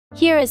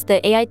Here is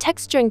the AI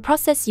texturing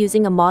process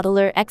using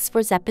UModeler X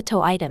for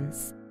ZEPETO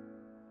items.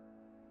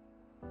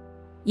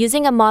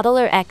 Using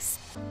UModeler X,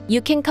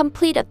 you can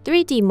complete a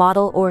 3D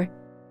model, or,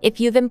 if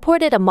you've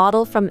imported a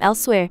model from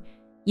elsewhere,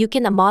 you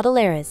can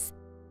UModeler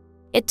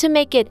it to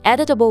make it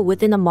editable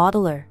within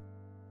UModeler.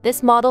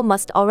 This model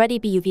must already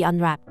be UV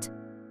unwrapped.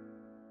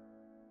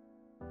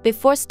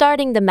 Before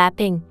starting the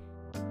mapping,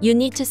 you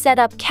need to set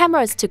up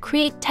cameras to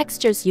create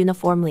textures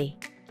uniformly.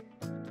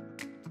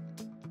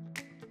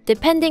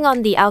 Depending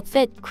on the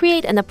outfit,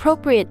 create an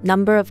appropriate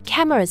number of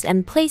cameras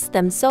and place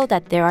them so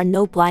that there are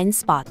no blind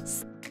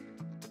spots.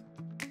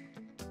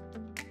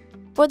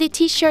 For the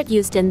t-shirt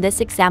used in this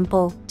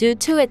example, due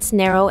to its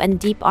narrow and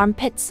deep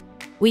armpits,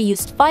 we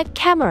used 5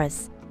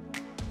 cameras.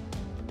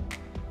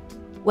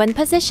 When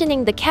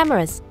positioning the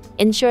cameras,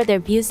 ensure their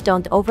views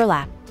don't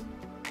overlap.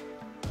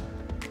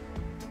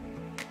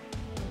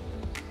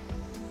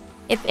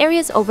 If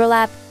areas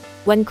overlap,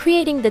 when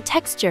creating the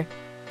texture,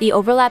 the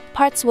overlapped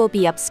parts will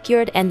be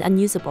obscured and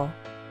unusable.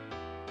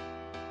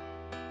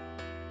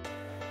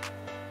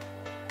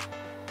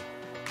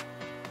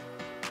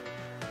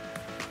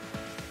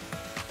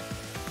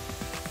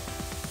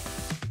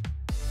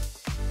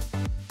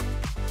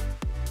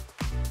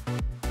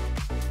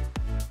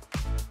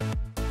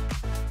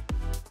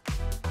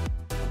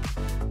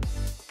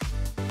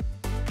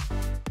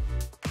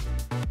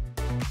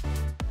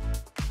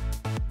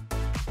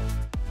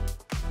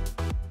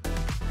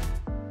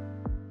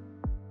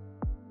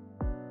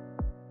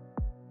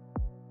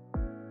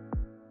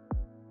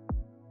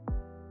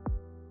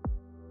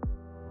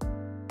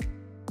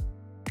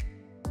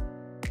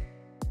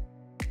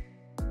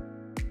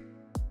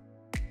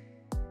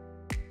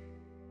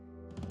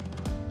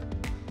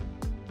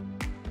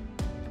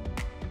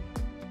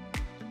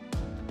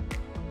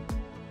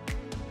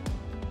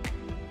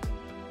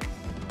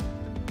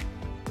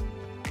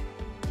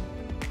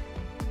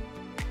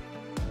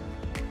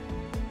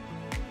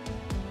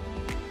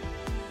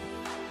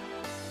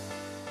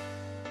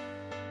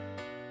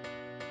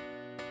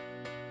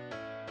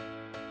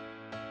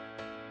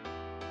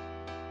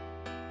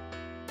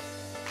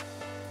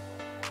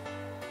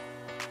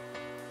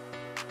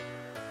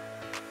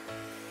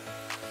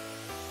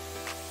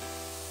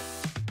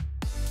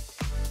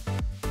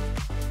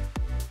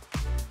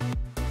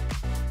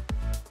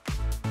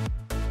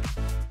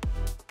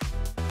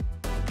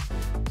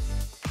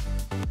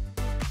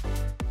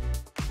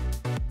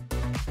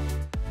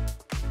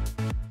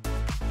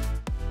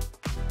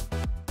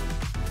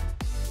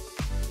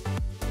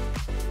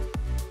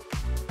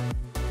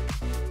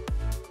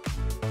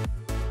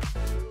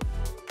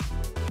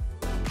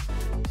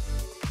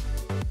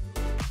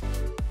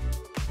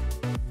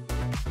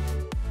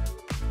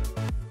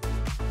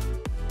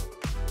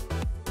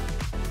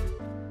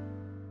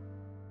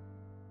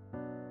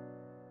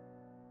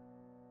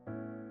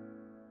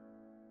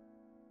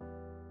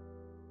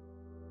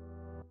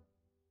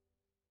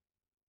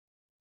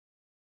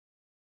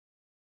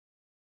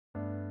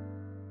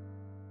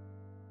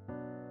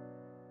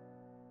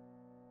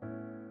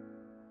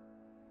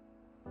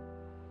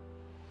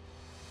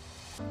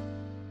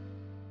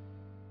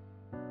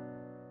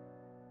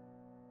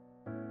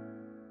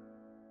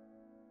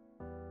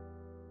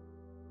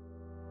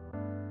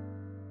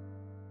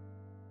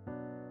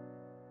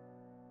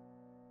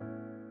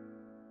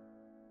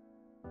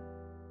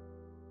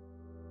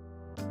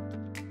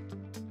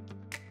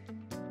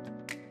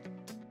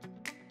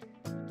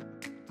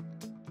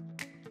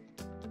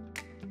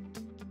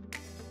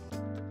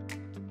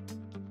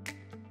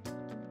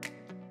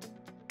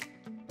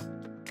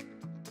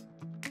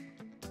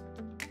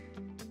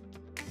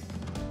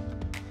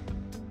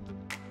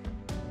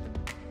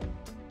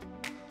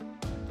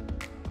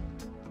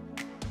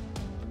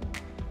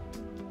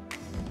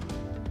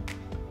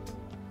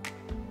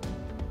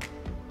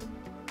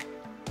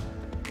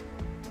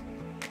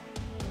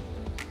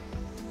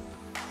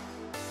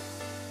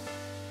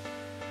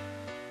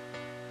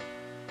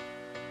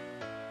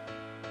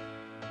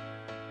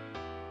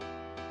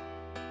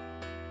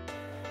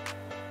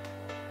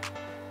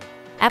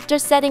 After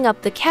setting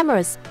up the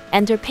cameras,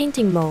 enter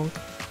painting mode.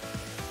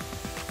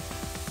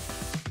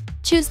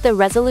 Choose the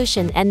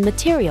resolution and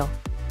material.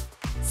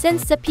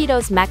 Since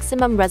ZEPETO's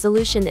maximum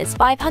resolution is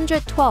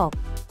 512,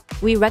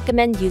 we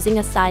recommend using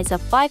a size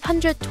of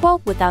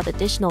 512 without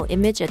additional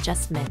image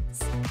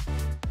adjustments.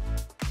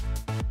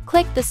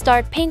 Click the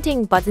Start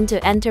Painting button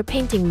to enter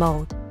painting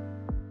mode.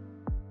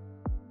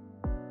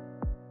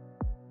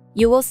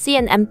 You will see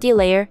an empty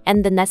layer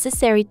and the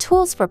necessary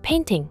tools for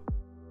painting.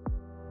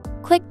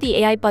 Click the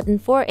AI button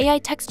for AI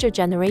texture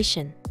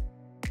generation.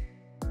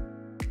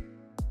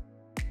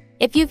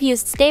 If you've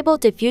used Stable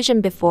Diffusion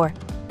before,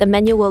 the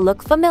menu will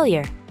look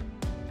familiar.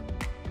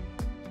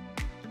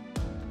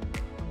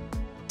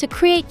 To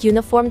create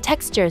uniform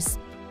textures,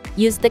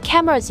 use the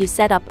cameras you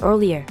set up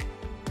earlier.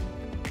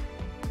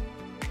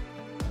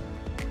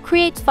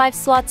 Create 5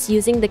 slots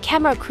using the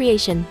Camera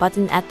Creation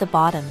button at the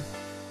bottom.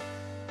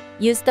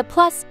 Use the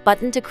plus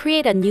button to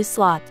create a new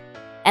slot,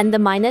 and the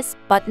minus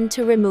button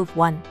to remove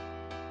one.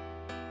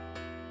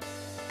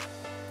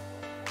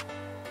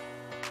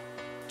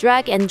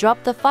 Drag and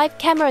drop the 5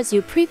 cameras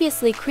you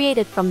previously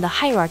created from the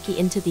hierarchy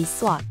into these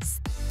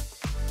slots.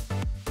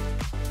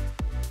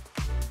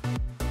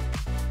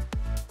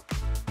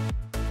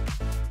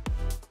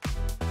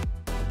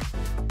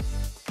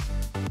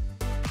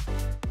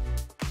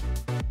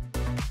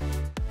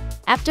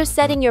 After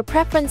setting your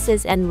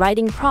preferences and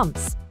writing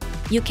prompts,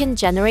 you can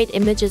generate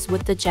images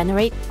with the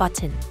Generate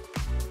button.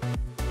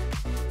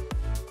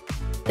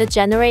 The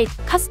Generate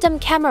Custom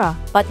Camera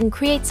button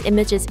creates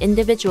images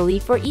individually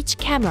for each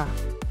camera.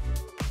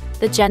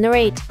 The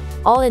Generate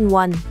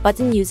All-in-One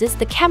button uses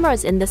the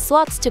cameras in the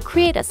slots to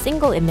create a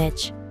single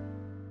image.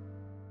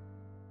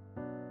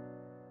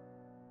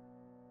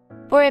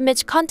 For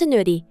image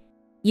continuity,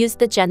 use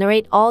the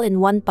Generate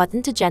All-in-One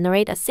button to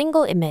generate a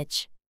single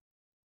image.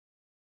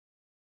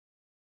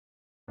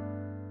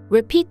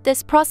 Repeat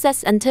this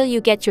process until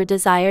you get your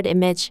desired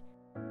image,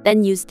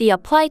 then use the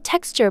Apply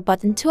Texture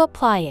button to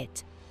apply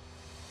it.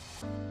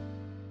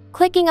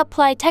 Clicking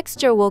Apply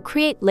Texture will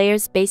create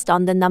layers based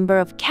on the number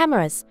of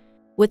cameras,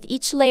 with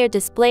each layer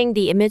displaying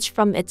the image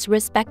from its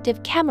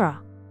respective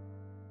camera.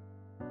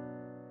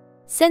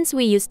 Since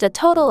we used a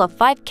total of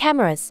 5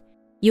 cameras,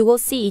 you will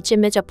see each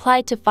image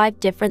applied to 5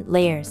 different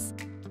layers.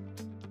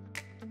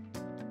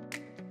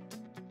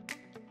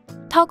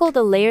 Toggle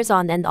the layers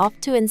on and off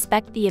to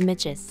inspect the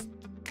images.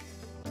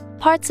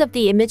 Parts of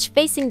the image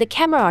facing the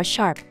camera are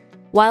sharp,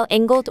 while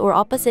angled or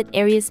opposite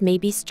areas may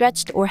be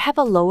stretched or have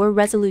a lower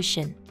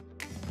resolution.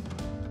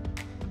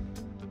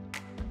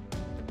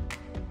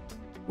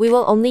 We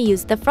will only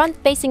use the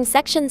front-facing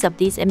sections of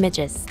these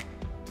images.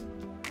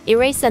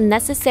 Erase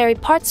unnecessary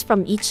parts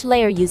from each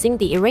layer using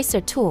the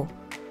Eraser tool.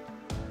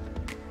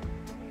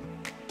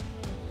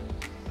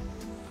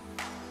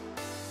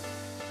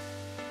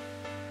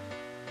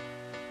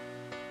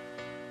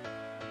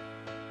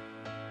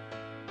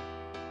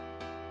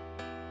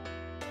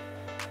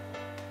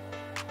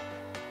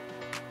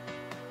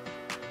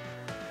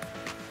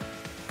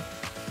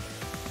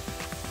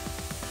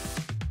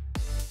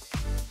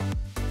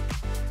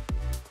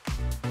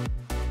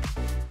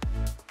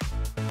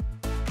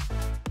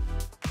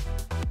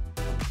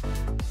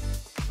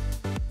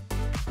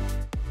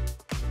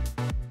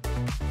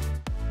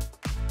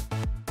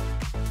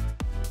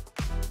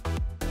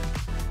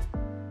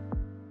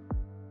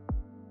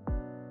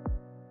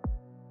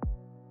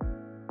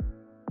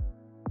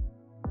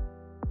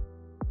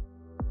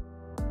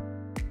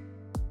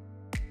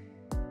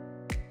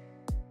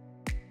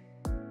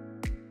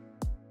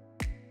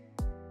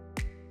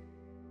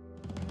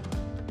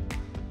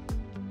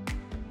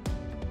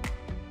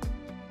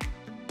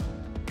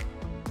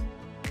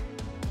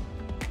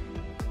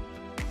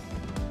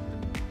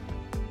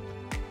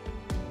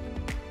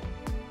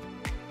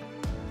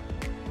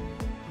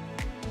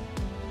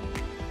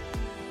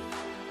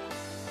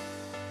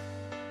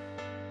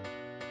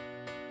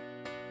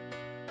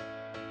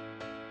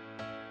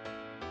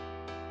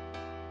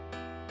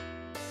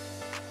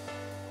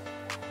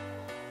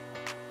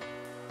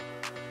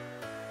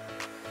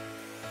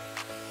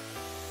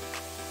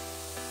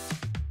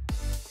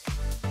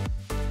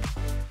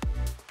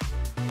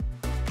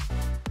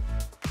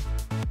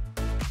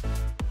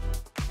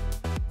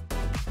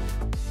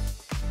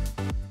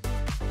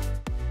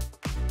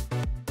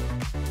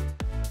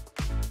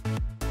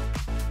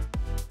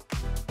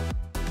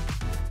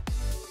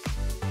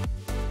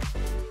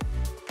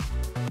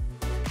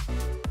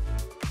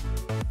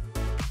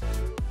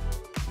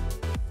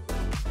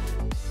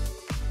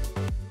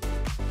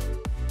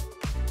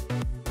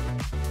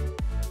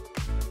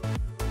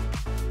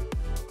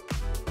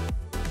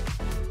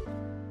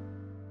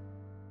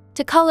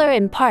 To color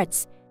in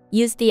parts,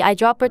 use the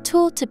eyedropper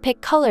tool to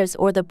pick colors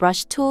or the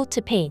brush tool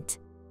to paint.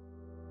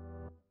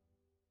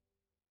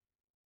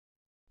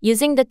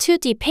 Using the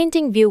 2D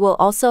painting view will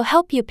also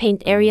help you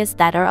paint areas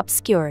that are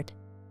obscured.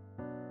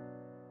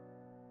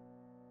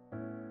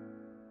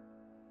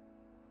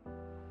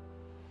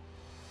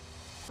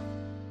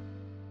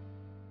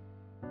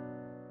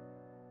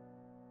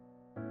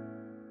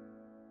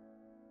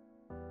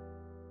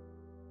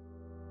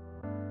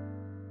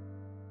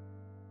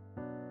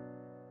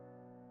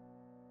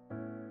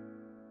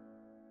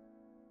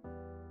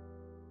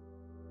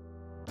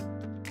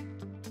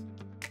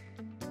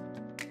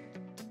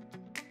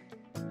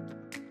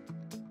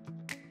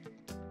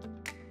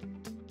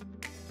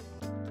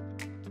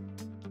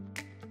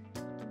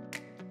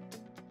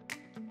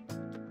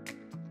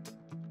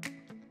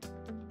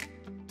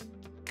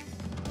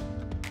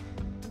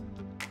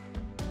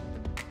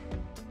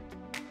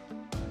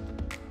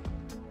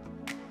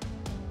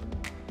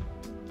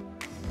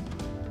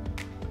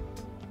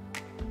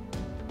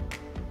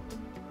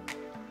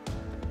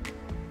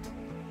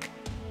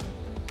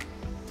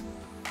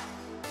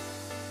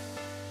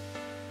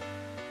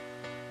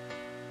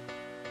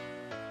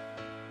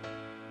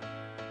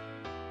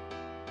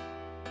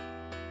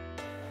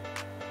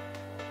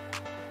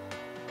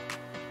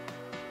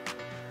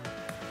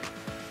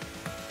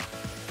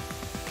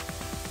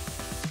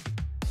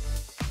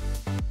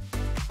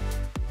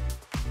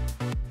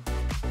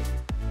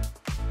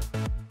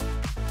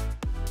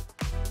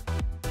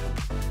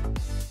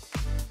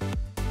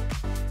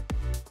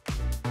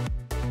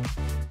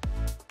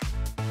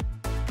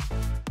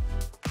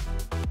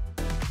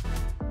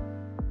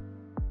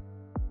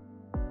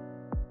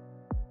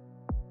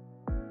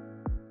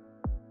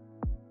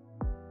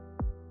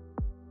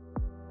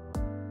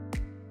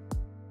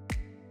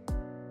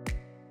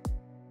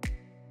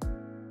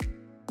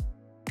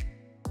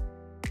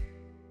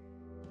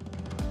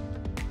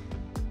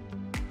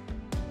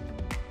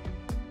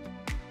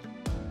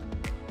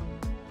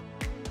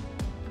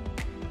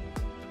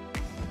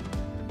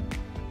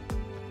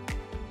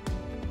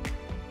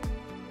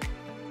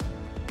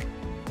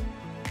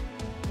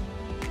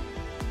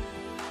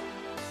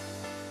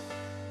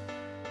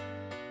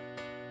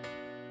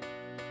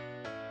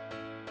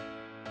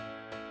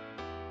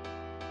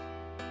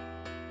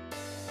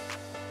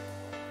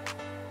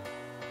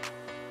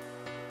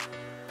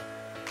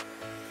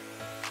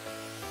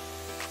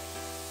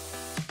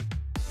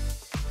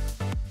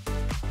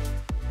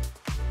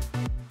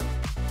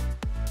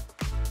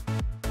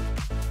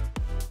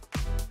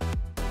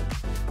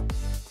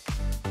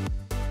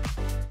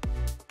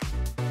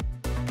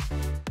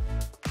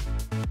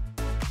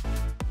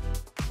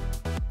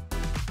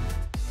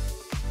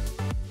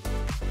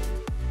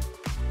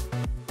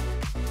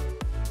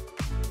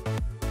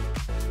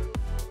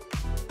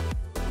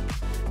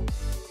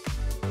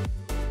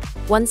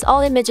 Once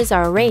all images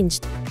are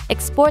arranged,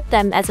 export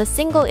them as a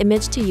single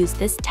image to use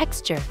this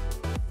texture.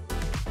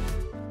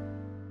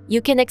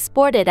 You can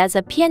export it as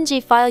a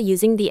PNG file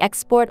using the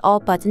Export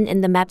All button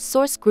in the map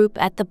source group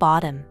at the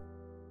bottom.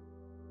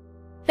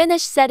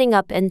 Finish setting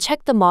up and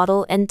check the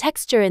model and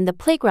texture in the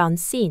playground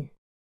scene.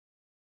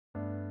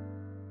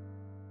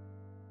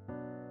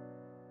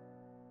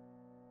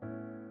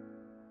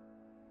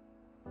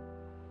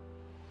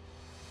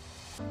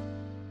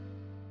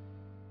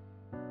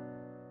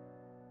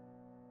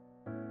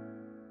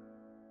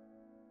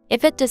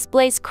 If it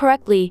displays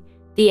correctly,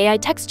 the AI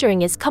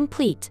texturing is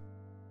complete.